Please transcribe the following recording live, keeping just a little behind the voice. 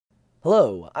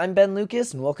Hello, I'm Ben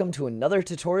Lucas and welcome to another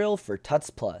tutorial for Tuts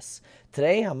Plus.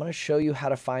 Today I'm going to show you how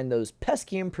to find those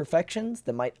pesky imperfections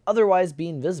that might otherwise be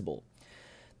invisible.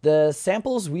 The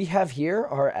samples we have here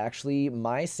are actually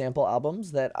my sample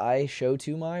albums that I show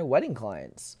to my wedding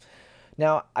clients.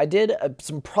 Now, I did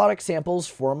some product samples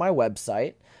for my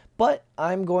website, but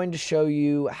I'm going to show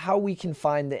you how we can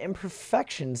find the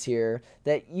imperfections here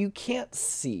that you can't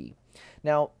see.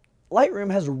 Now,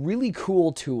 Lightroom has a really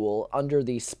cool tool under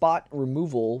the spot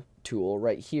removal tool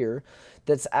right here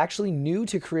that's actually new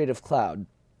to Creative Cloud.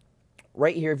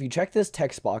 Right here, if you check this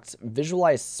text box,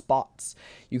 visualize spots,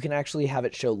 you can actually have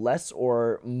it show less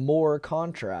or more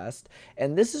contrast,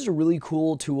 and this is a really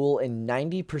cool tool in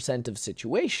 90% of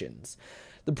situations.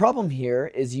 The problem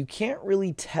here is you can't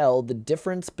really tell the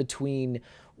difference between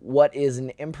what is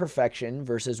an imperfection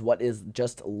versus what is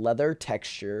just leather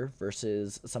texture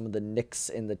versus some of the nicks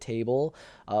in the table,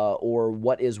 or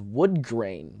what is wood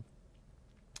grain.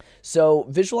 So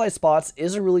visualize spots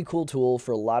is a really cool tool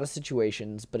for a lot of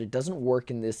situations, but it doesn't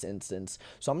work in this instance.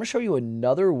 So I'm going to show you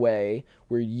another way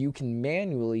where you can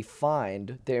manually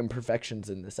find the imperfections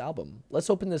in this album. Let's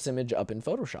open this image up in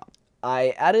Photoshop.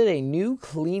 I added a new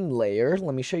clean layer.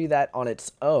 Let me show you that on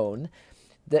its own.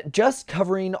 That just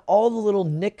covering all the little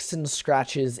nicks and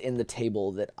scratches in the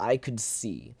table that I could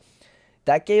see.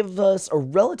 That gave us a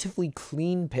relatively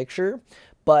clean picture,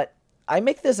 but I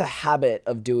make this a habit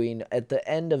of doing at the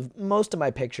end of most of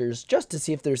my pictures just to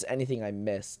see if there's anything I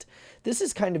missed. This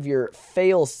is kind of your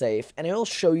fail-safe, and it'll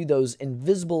show you those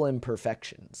invisible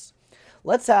imperfections.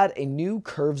 Let's add a new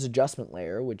curves adjustment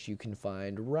layer, which you can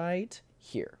find right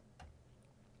here.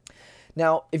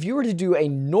 Now, if you were to do a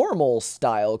normal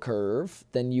style curve,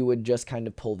 then you would just kind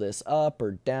of pull this up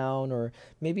or down, or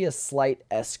maybe a slight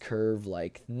S curve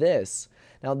like this.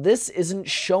 Now, this isn't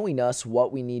showing us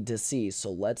what we need to see, so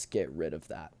let's get rid of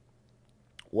that.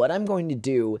 What I'm going to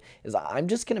do is I'm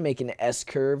just going to make an S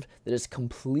curve that is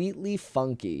completely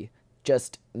funky,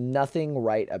 just nothing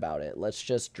right about it. Let's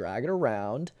just drag it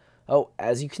around. Oh,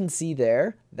 as you can see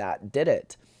there, that did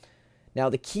it. Now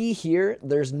the key here,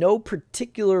 there's no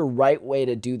particular right way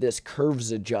to do this curves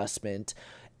adjustment.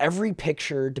 Every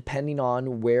picture, depending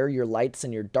on where your lights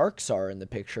and your darks are in the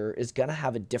picture, is going to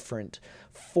have a different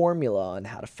formula on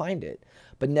how to find it.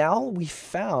 But now we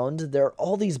found there are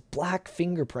all these black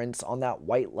fingerprints on that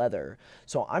white leather.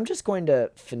 So I'm just going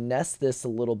to finesse this a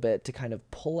little bit to kind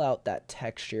of pull out that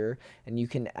texture, and you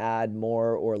can add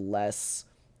more or less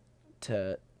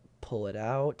to pull it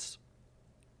out.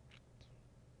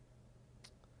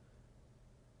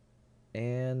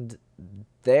 And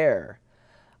there.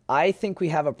 I think we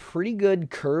have a pretty good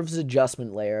curves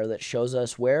adjustment layer that shows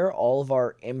us where all of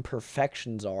our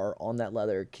imperfections are on that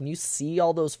leather. Can you see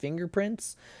all those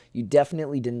fingerprints? You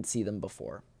definitely didn't see them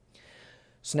before.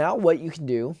 So now what you can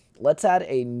do, let's add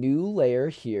a new layer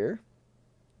here.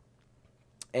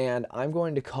 And I'm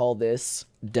going to call this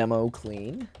Demo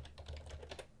Clean.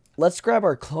 Let's grab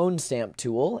our clone stamp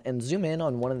tool and zoom in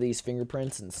on one of these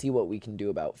fingerprints and see what we can do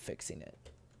about fixing it.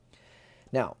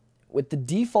 Now, with the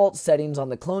default settings on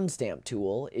the clone stamp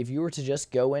tool, if you were to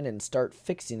just go in and start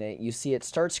fixing it, you see it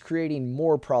starts creating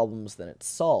more problems than it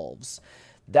solves.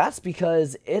 That's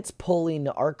because it's pulling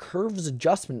our curves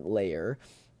adjustment layer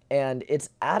and it's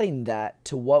adding that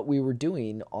to what we were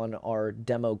doing on our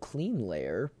demo clean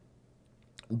layer.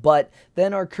 But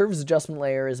then our curves adjustment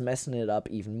layer is messing it up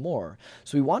even more.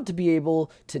 So we want to be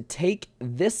able to take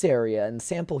this area and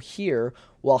sample here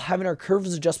while having our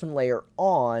curves adjustment layer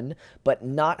on, but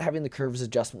not having the curves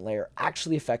adjustment layer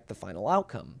actually affect the final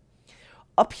outcome.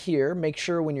 Up here, make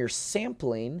sure when you're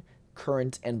sampling,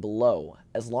 current and below.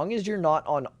 As long as you're not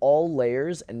on all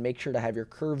layers, and make sure to have your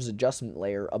curves adjustment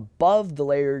layer above the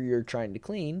layer you're trying to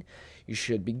clean, you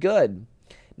should be good.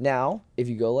 Now, if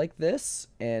you go like this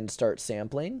and start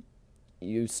sampling,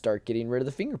 you start getting rid of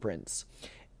the fingerprints.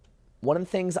 One of the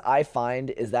things I find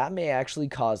is that may actually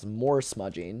cause more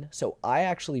smudging, so I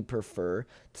actually prefer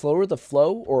to lower the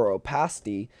flow or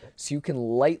opacity so you can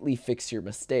lightly fix your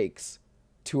mistakes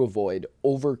to avoid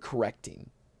overcorrecting.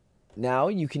 Now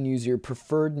you can use your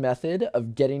preferred method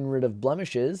of getting rid of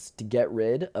blemishes to get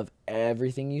rid of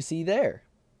everything you see there.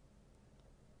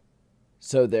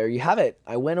 So there you have it.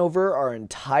 I went over our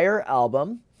entire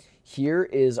album. Here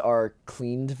is our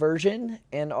cleaned version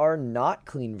and our not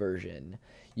clean version.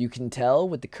 You can tell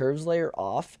with the curves layer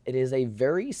off, it is a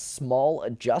very small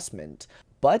adjustment.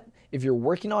 But if you're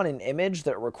working on an image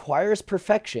that requires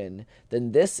perfection,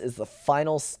 then this is the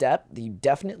final step that you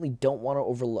definitely don't want to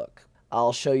overlook.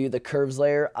 I'll show you the curves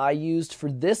layer I used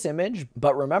for this image,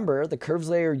 but remember, the curves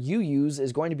layer you use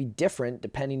is going to be different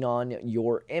depending on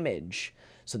your image.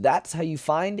 So that's how you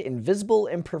find invisible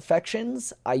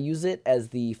imperfections. I use it as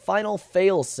the final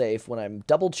fail-safe when I'm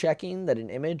double checking that an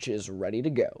image is ready to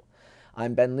go.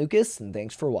 I'm Ben Lucas, and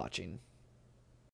thanks for watching.